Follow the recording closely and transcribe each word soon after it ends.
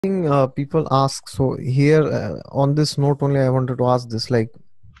Thing people ask. So here, on this note only, I wanted to ask this. Like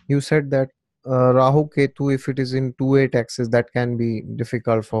you said that Rahu Ketu, if it is in 2-8 axis, that can be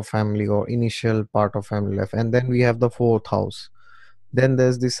difficult for family or initial part of family life. And then we have the fourth house. Then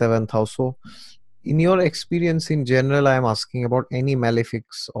there's the seventh house. So in your experience in general, I'm asking about any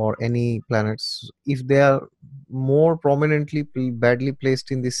malefics or any planets, if they are more prominently badly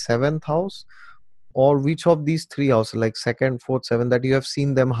placed in the seventh house, or which of these three houses, like second, fourth, seventh, that you have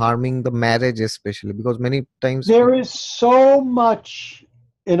seen them harming the marriage, especially because many times There people. is so much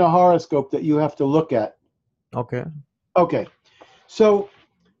in a horoscope that you have to look at. Okay. Okay, so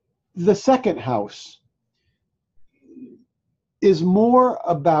the second house is more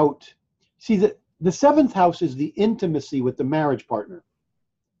about, see, the seventh house is the intimacy with the marriage partner.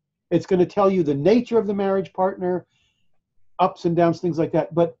 It's going to tell you the nature of the marriage partner, ups and downs, things like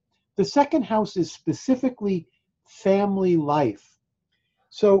that. But the second house is specifically family life.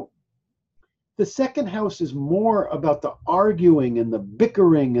 So the second house is more about the arguing and the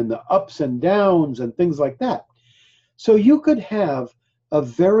bickering and the ups and downs and things like that. So you could have a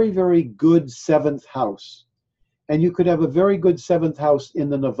very, very good seventh house, and you could have a very good seventh house in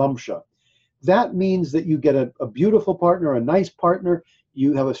the Navamsha. That means that you get a beautiful partner, a nice partner,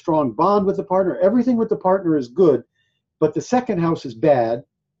 you have a strong bond with the partner, everything with the partner is good, but the second house is bad.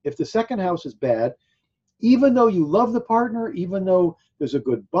 If the second house is bad, even though you love the partner, even though there's a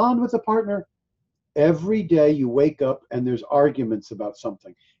good bond with the partner, every day you wake up and there's arguments about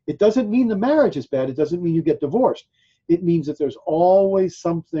something. It doesn't mean the marriage is bad. It doesn't mean you get divorced. It means that there's always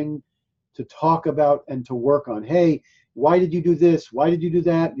something to talk about and to work on. Hey, why did you do this? Why did you do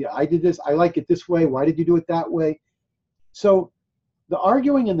that? Yeah, I did this. I like it this way. Why did you do it that way? So the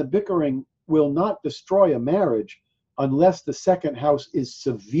arguing and the bickering will not destroy a marriage unless the second house is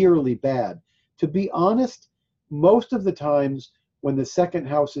severely bad. To be honest, most of the times when the second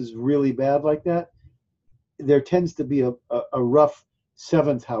house is really bad like that, there tends to be a rough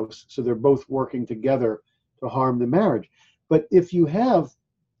seventh house, so they're both working together to harm the marriage. But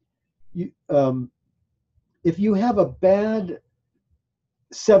you, um, if you have a bad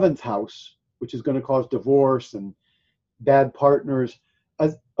seventh house, which is going to cause divorce and bad partners,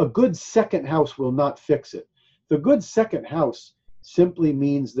 a good second house will not fix it. The good second house simply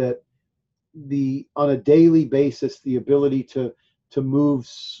means that the on a daily basis the ability to move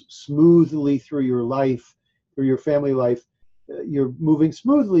smoothly through your life, through your family life, you're moving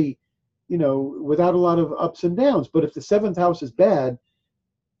smoothly, without a lot of ups and downs. But if the seventh house is bad,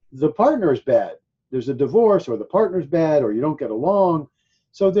 the partner is bad. There's a divorce, or the partner's bad, or you don't get along.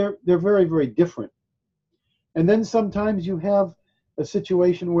 So they're very, very different. And then sometimes you have a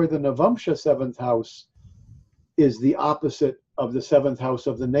situation where the Navamsha seventh house is the opposite of the seventh house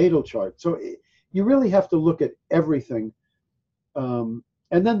of the natal chart. So you really have to look at everything. And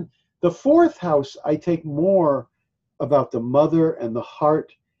then the fourth house, I take more about the mother and the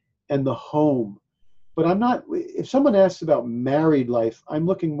heart and the home. But I'm not, if someone asks about married life, I'm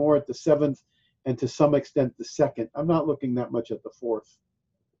looking more at the seventh and to some extent the second. I'm not looking that much at the fourth.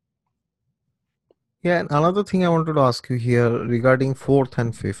 Yeah, and another thing I wanted to ask you here regarding fourth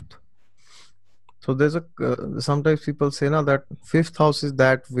and fifth. So there's a sometimes people say now that fifth house is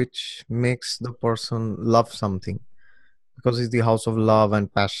that which makes the person love something, because it's the house of love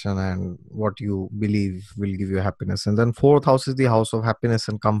and passion and what you believe will give you happiness. And then fourth house is the house of happiness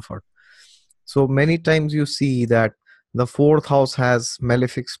and comfort. So many times you see that the fourth house has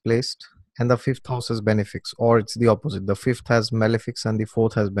malefics placed and the fifth house has benefics, or it's the opposite. The fifth has malefics and the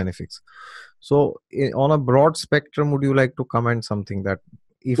fourth has benefics. So on a broad spectrum, would you like to comment something that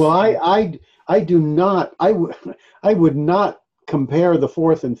Well, if. I do not, I would not compare the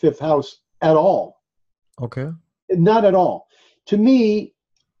fourth and fifth house at all. Okay. Not at all. To me,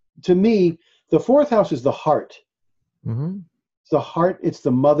 to me, the fourth house is the heart. Mm-hmm. It's the heart, it's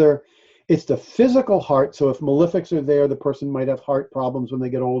the mother, it's the physical heart. So if malefics are there, the person might have heart problems when they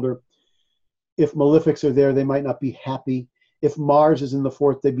get older. If malefics are there, they might not be happy. If Mars is in the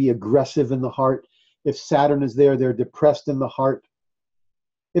fourth, they'd be aggressive in the heart. If Saturn is there, they're depressed in the heart.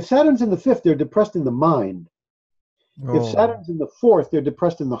 If Saturn's in the fifth, they're depressed in the mind. If Oh. Saturn's in the fourth, they're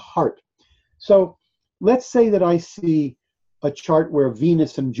depressed in the heart. So let's say that I see a chart where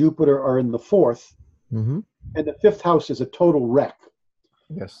Venus and Jupiter are in the fourth, Mm-hmm. and the fifth house is a total wreck.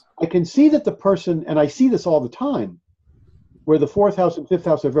 Yes. I can see that the person, and I see this all the time, where the fourth house and fifth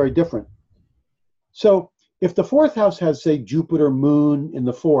house are very different. So if the fourth house has, say, Jupiter, Moon in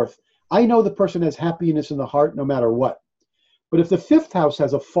the fourth, I know the person has happiness in the heart no matter what. But if the fifth house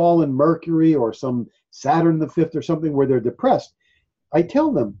has a fallen Mercury or some Saturn in the fifth or something where they're depressed, I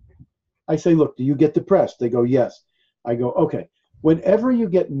tell them, I say, look, do you get depressed? They go, yes. I go, okay. Whenever you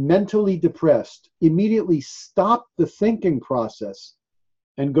get mentally depressed, immediately stop the thinking process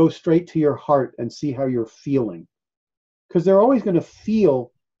and go straight to your heart and see how you're feeling. Because they're always going to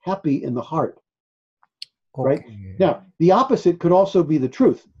feel happy in the heart, right? Okay. Now, the opposite could also be the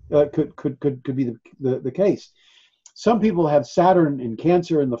truth. Could be the case. Some people have Saturn in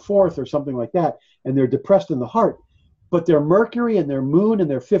Cancer in the fourth or something like that, and they're depressed in the heart, but their Mercury and their Moon and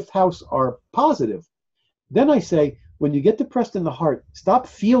their fifth house are positive. Then I say, when you get depressed in the heart, stop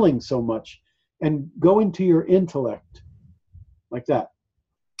feeling so much and go into your intellect like that.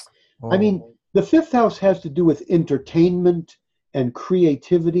 I Oh, mean, the fifth house has to do with entertainment and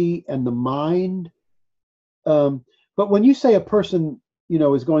creativity and the mind. But when you say a person,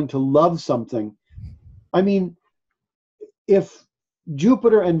 is going to love something, I mean, if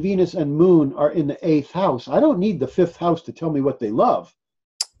Jupiter and Venus and Moon are in the eighth house, I don't need the fifth house to tell me what they love.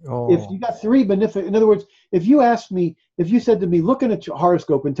 If you oh, got three benefic, in other words, if you said to me, look at your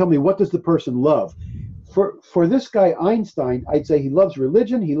horoscope and tell me what does the person love, for this guy Einstein, I'd say he loves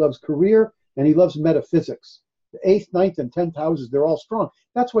religion, he loves career, and he loves metaphysics. The eighth, ninth, and 10th houses, they're all strong.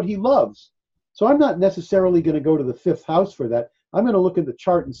 That's what he loves. So I'm not necessarily going to go to the fifth house for that. I'm going to look at the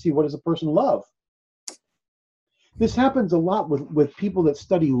chart and see what does a person love. This happens a lot with people that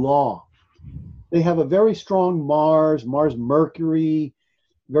study law. They have a very strong Mars, Mercury,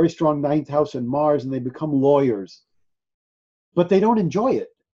 very strong ninth house in Mars, and they become lawyers. But they don't enjoy it.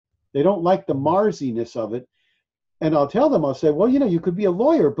 They don't like the Marsiness of it. And I'll say, well, you could be a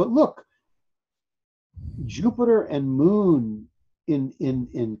lawyer, but look, Jupiter and Moon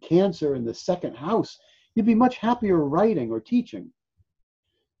in Cancer in the second house, you'd be much happier writing or teaching.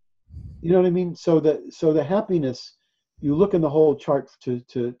 You know what I mean? So the happiness, you look in the whole chart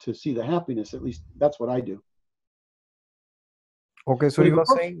to see the happiness. At least that's what I do. okay. So But if you a are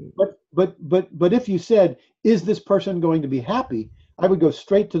person, saying, but if you said, is this person going to be happy? I would go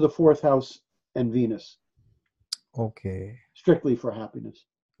straight to the fourth house and Venus, okay. strictly for happiness.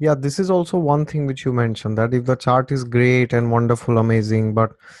 Yeah, this is also one thing which you mentioned, that if the chart is great and wonderful, amazing,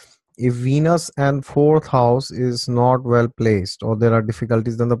 but if Venus and fourth house is not well placed or there are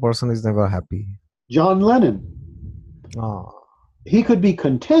difficulties, then the person is never happy. John Lennon, Ah, he could be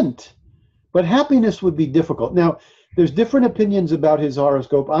content, but happiness would be difficult. Now, there's different opinions about his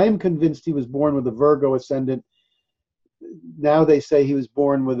horoscope. I am convinced he was born with a Virgo ascendant. Now they say he was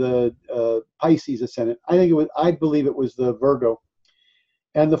born with a Pisces ascendant. I believe it was the Virgo.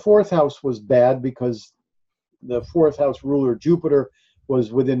 And the fourth house was bad because the fourth house ruler, Jupiter,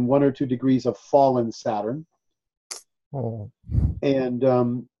 was within 1 or 2 degrees of fallen Saturn. oh, And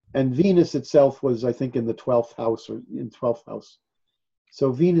and Venus itself was, I think, in the 12th house or in 12th house.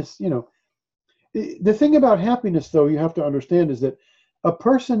 So Venus, the thing about happiness, though, you have to understand is that a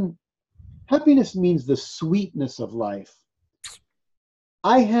person, happiness means the sweetness of life.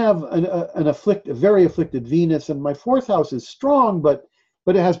 I have a very afflicted Venus, and my fourth house is strong, but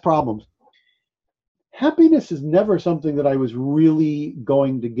it has problems. Happiness is never something that I was really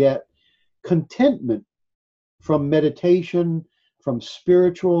going to get. Contentment from meditation, from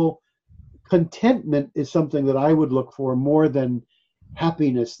spiritual contentment is something that I would look for more than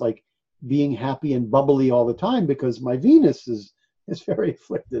happiness, like being happy and bubbly all the time, because my Venus is very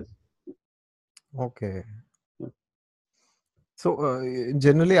afflicted. okay. So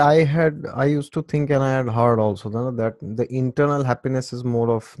generally, I used to think, and I had heard also that the internal happiness is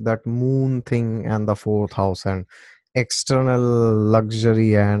more of that moon thing and the fourth house, and external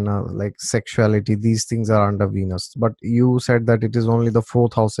luxury and like sexuality. These things are under Venus. But you said that it is only the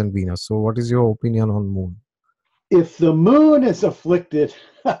fourth house and Venus. So what is your opinion on moon? If the moon is afflicted,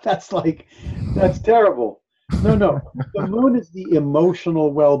 that's terrible. No, no. The moon is the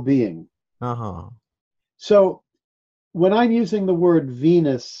emotional well-being. Uh-huh. So when I'm using the word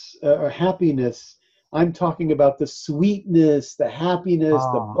Venus or happiness, I'm talking about the sweetness, the happiness,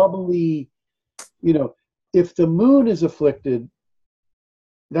 the Ah, bubbly. You know, if the moon is afflicted,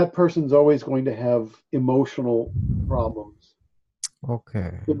 that person's always going to have problems.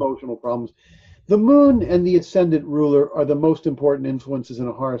 okay. Emotional problems. The moon and the ascendant ruler are the most important influences in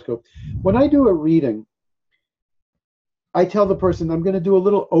a horoscope. When I do a reading, I tell the person I'm going to do a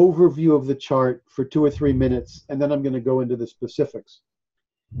little overview of the chart for 2 or 3 minutes, and then I'm going to go into the specifics.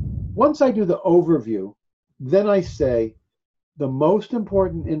 Once I do the overview, then I say the most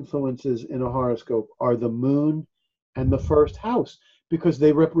important influences in a horoscope are the moon and the first house because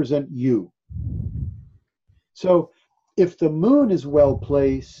they represent you. So if the moon is well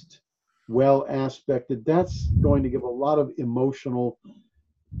placed, well aspected, that's going to give a lot of emotional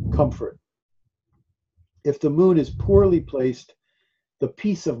comfort. If the moon is poorly placed, the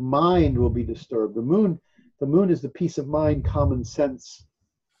peace of mind will be disturbed. The moon is the peace of mind, common sense,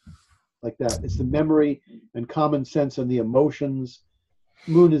 like that. It's the memory and common sense and the emotions.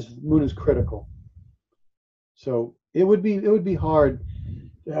 Moon is critical. So it would be hard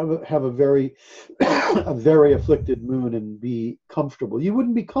to have a very a very afflicted moon and be comfortable. You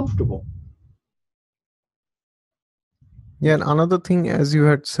wouldn't be comfortable. Yeah, and another thing, as you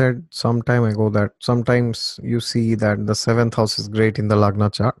had said some time ago, that sometimes you see that the seventh house is great in the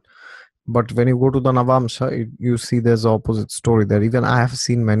Lagna chart, but when you go to the Navamsha, you see there's the opposite story there. Even I have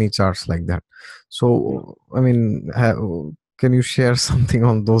seen many charts like that. Yeah. So, I mean, can you share something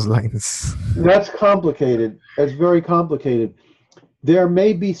on those lines? That's complicated. It's very complicated. There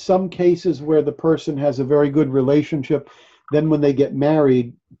may be some cases where the person has a very good relationship. Then when they get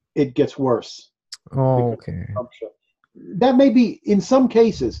married, it gets worse Oh, because okay. of that may be in some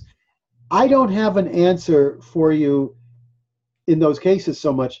cases. I don't have an answer for you in those cases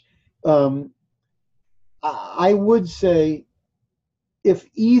so much. Um, I would say if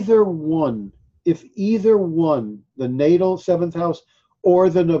either one, the natal seventh house or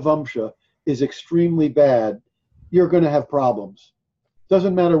the Navamsha is extremely bad, you're going to have problems.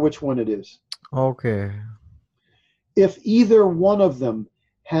 Doesn't matter which one it is. Okay. If either one of them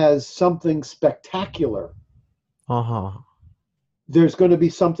has something spectacular, Uh-huh. there's going to be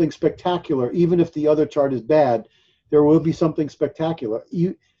something spectacular. Even if the other chart is bad, there will be something spectacular.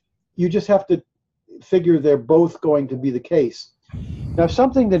 You just have to figure they're both going to be the case. Now,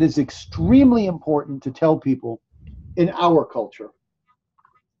 something that is extremely important to tell people in our culture,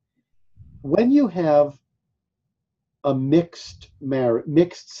 when you have a mixed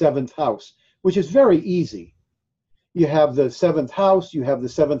seventh house, which is very easy. You have the seventh house, you have the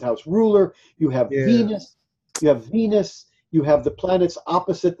seventh house ruler, you have Yes. Venus, you have the planets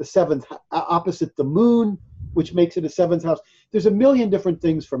opposite the seventh, opposite the moon, which makes it a seventh house. There's a million different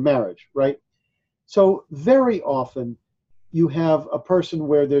things for marriage, right? So very often you have a person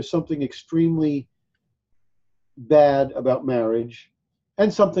where there's something extremely bad about marriage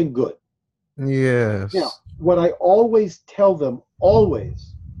and something good. Now, Yes. what I always tell them,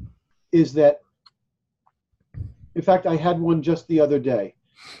 always, is that, in fact, I had one just the other day.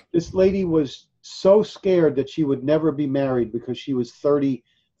 This lady was so scared that she would never be married because she was 30,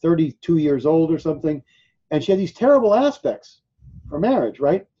 32 years old or something. And she had these terrible aspects for marriage,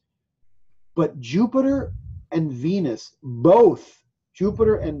 right? But Jupiter and Venus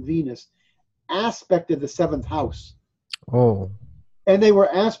aspected the seventh house. Oh, And they were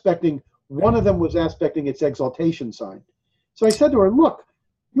aspecting, one of them was aspecting its exaltation sign. So I said to her, look,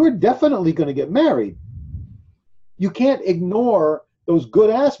 you're definitely going to get married. You can't ignore those good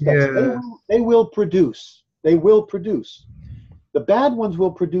aspects. yes. They will produce. They will produce. The bad ones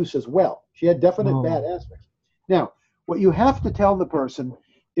will produce as well. She had definite Oh, bad aspects. Now, what you have to tell the person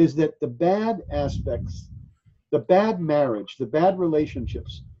is that the bad aspects, the bad marriage, the bad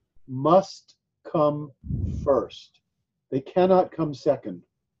relationships must come first. They cannot come second.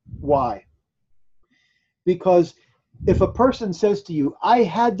 Why? Because if a person says to you, I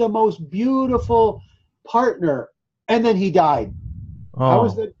had the most beautiful partner and then he died, how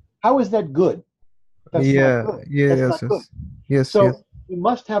is oh, that how is that good? That's not yeah, good. yeah, That's yes, not good. yes, yes, yes. So you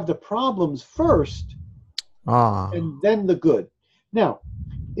must have the problems first Ah, and then the good. Now,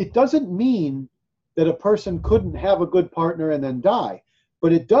 it doesn't mean that a person couldn't have a good partner and then die,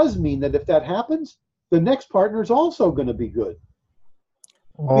 but it does mean that if that happens, the next partner is also going to be good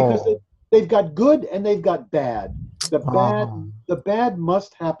because oh, they've got good and they've got bad. The bad uh-huh. the bad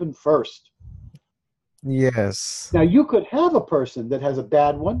must happen first. Yes. Now you could have a person that has a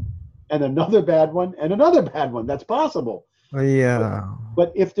bad one and another bad one and another bad one. That's possible. But Yeah.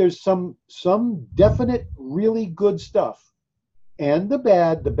 but if there's some definite really good stuff and the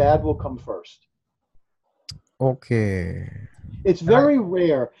bad will come first. Okay. It's And I, very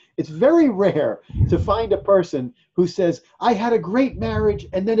rare. It's very rare to find a person who says, I had a great marriage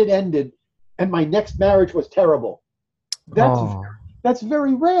and then it ended and my next marriage was terrible. That's oh. that's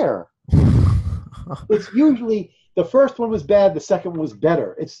very rare. It's usually the first one was bad, the second one was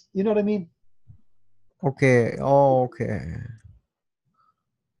better. It's you know what I mean? Okay. Oh, okay.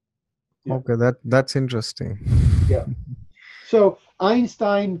 Yeah. Okay, that's interesting. Yeah. So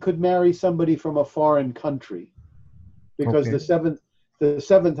Einstein could marry somebody from a foreign country because Okay. the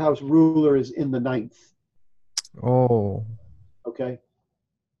seventh house ruler is in the ninth. Oh, Okay.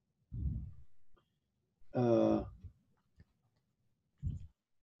 Uh,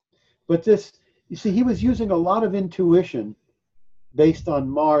 but this, you see, he was using a lot of intuition based on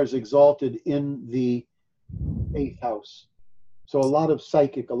Mars exalted in the eighth house. So a lot of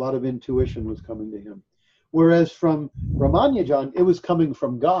psychic, a lot of intuition was coming to him. Whereas from Ramanyajan, it was coming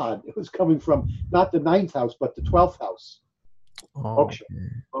from God. It was coming from not the ninth house, but the 12th house, Oh, moksha,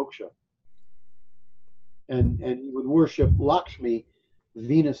 moksha. And you would worship Lakshmi.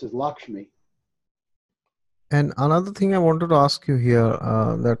 Venus is Lakshmi. and another thing I wanted to ask you here,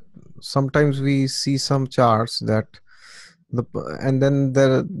 that sometimes we see some charts that and then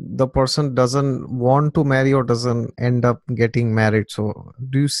the person doesn't want to marry or doesn't end up getting married. So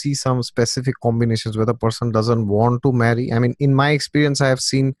do you see some specific combinations where the person doesn't want to marry? I mean, in my experience, I have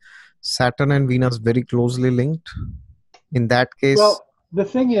seen Saturn and Venus very closely linked. In that case, Well, the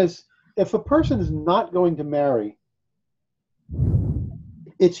thing is, if a person is not going to marry,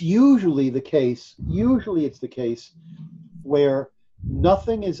 it's usually it's the case where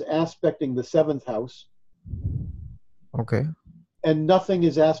nothing is aspecting the seventh house okay, and nothing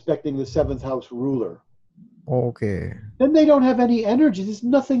is aspecting the seventh house ruler. okay, Then they don't have any energy. There's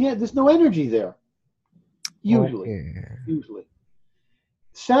nothing, there's no energy there. Usually, okay, usually.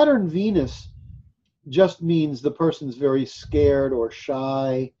 Saturn Venus just means the person's very scared or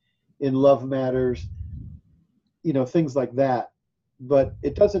shy in love matters, things like that. But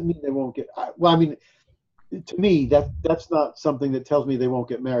it doesn't mean they won't get. Well, I mean, to me, that's not something that tells me they won't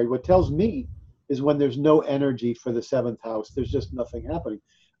get married. What tells me is when there's no energy for the seventh house. There's just nothing happening.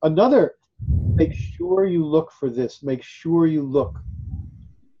 Another, make sure you look for this. Make sure you look.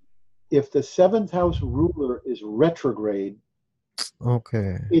 If the seventh house ruler is retrograde,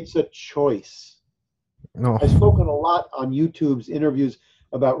 okay. it's a choice. No, I've spoken a lot on YouTube's interviews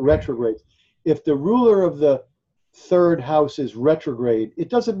about retrogrades. If the ruler of the third house is retrograde, it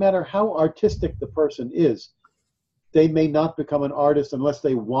doesn't matter how artistic the person is. They may not become an artist unless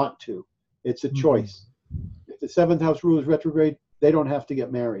they want to. It's a mhm. choice. If the seventh house ruler is retrograde, they don't have to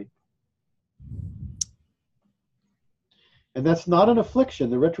get married. And that's not an affliction.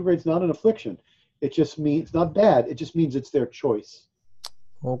 The retrograde's not an affliction. It just means it's not bad. It just means it's their choice.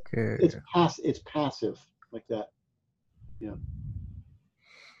 Okay. It's passive like that. Yeah.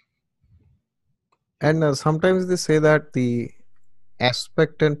 And sometimes they say that the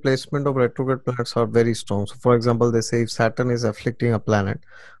aspect and placement of retrograde planets are very strong. So, for example, they say if Saturn is afflicting a planet,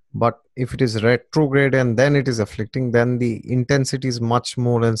 but if it is retrograde and then it is afflicting, then the intensity is much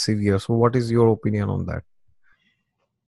more and severe. So, what is your opinion on that?